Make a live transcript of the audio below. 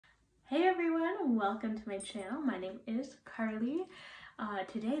Hey everyone, welcome to my channel. My name is Carly.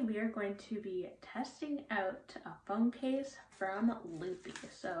 Today we are going to be testing out a phone case from Loopy.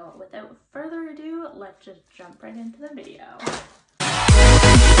 So without further ado, let's just jump right into the video.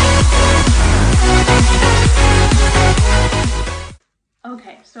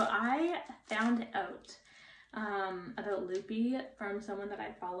 Okay, so I found out about Loopy from someone that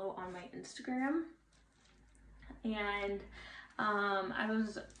I follow on my Instagram, and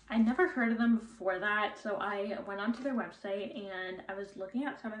I never heard of them before that, so I went onto their website and I was looking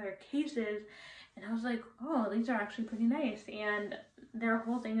at some of their cases and I was like, oh, these are actually pretty nice. And their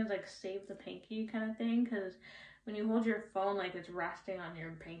whole thing is like save the pinky kind of thing, because when you hold your phone, like it's resting on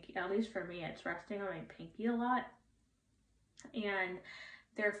your pinky. At least for me, it's resting on my pinky a lot. And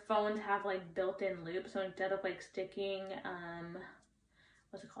their phones have like built-in loops, so instead of like sticking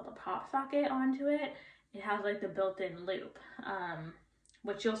what's it called, a pop socket onto it, it has like the built-in loop,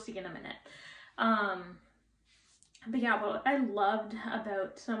 which you'll see in a minute. But yeah, what I loved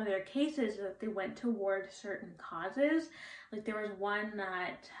about some of their cases is that they went toward certain causes. Like there was one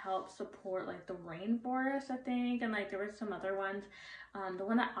that helped support like the rainforest, I think, and like there were some other ones. The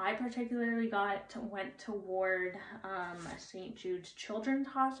one that I particularly got went toward St. Jude's Children's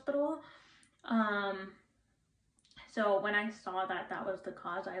Hospital. So when I saw that that was the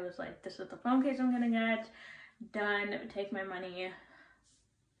cause, I was like, this is the phone case I'm gonna get. Done, take my money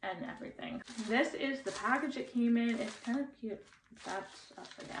and everything. This is the package it came in. It's kind of cute. That's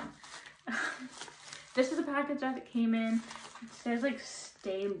upside down. This is the package that it came in. It says like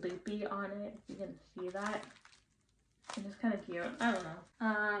Stay Loopy on it, if you can see that. And it's kind of cute. I don't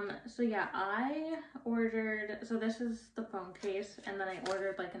know. So yeah, I ordered, so this is the phone case, and then I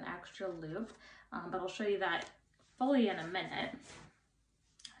ordered like an extra loop, but I'll show you that fully in a minute.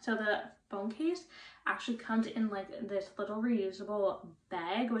 So the phone case actually comes in like this little reusable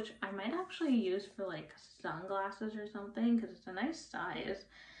bag, which I might actually use for like sunglasses or something, because it's a nice size.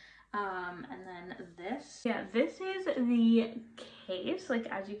 And then this is the case. Like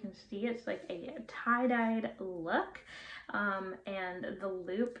as you can see, it's like a tie-dyed look, and the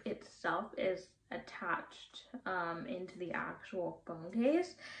loop itself is attached into the actual phone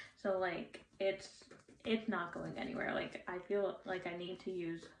case, so like it's not going anywhere. Like I feel like I need to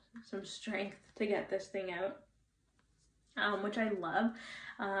use some strength to get this thing out, which I love,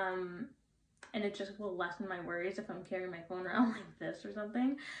 and it just will lessen my worries if I'm carrying my phone around like this or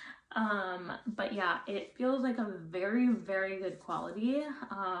something. But yeah, it feels like a very, very good quality,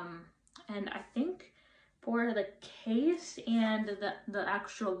 and I think for the case and the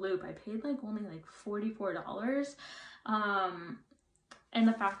actual loop, I paid like only like $44. And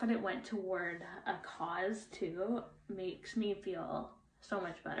the fact that it went toward a cause too makes me feel so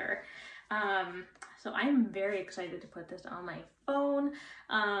much better. So I'm very excited to put this on my phone.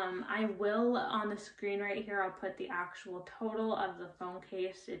 I will, on the screen right here, I'll put the actual total of the phone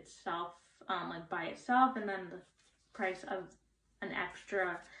case itself, like by itself, and then the price of an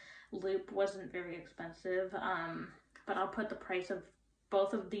extra loop wasn't very expensive. But I'll put the price of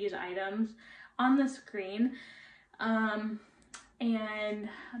both of these items on the screen. And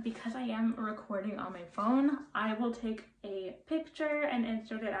because I am recording on my phone, I will take a picture and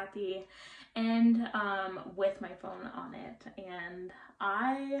insert it at the end with my phone on it. And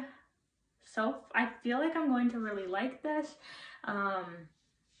I feel like I'm going to really like this,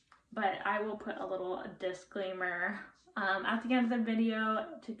 but I will put a little disclaimer at the end of the video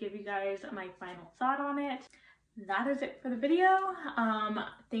to give you guys my final thought on it. That is it for the video.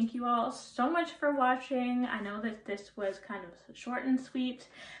 Thank you all so much for watching. I know that this was kind of short and sweet,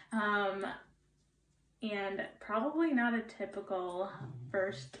 and probably not a typical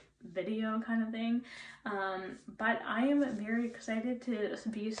first video kind of thing, but I am very excited to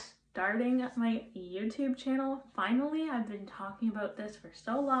be starting my YouTube channel. Finally, I've been talking about this for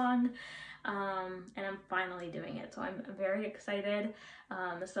so long, and I'm finally doing it, so I'm very excited.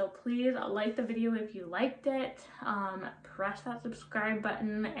 So please like the video if you liked it, press that subscribe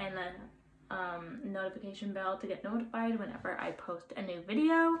button and the notification bell to get notified whenever I post a new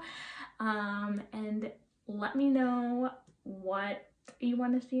video, and let me know what you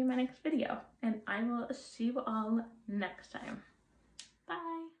want to see in my next video, and I will see you all next time.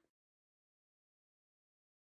 Bye.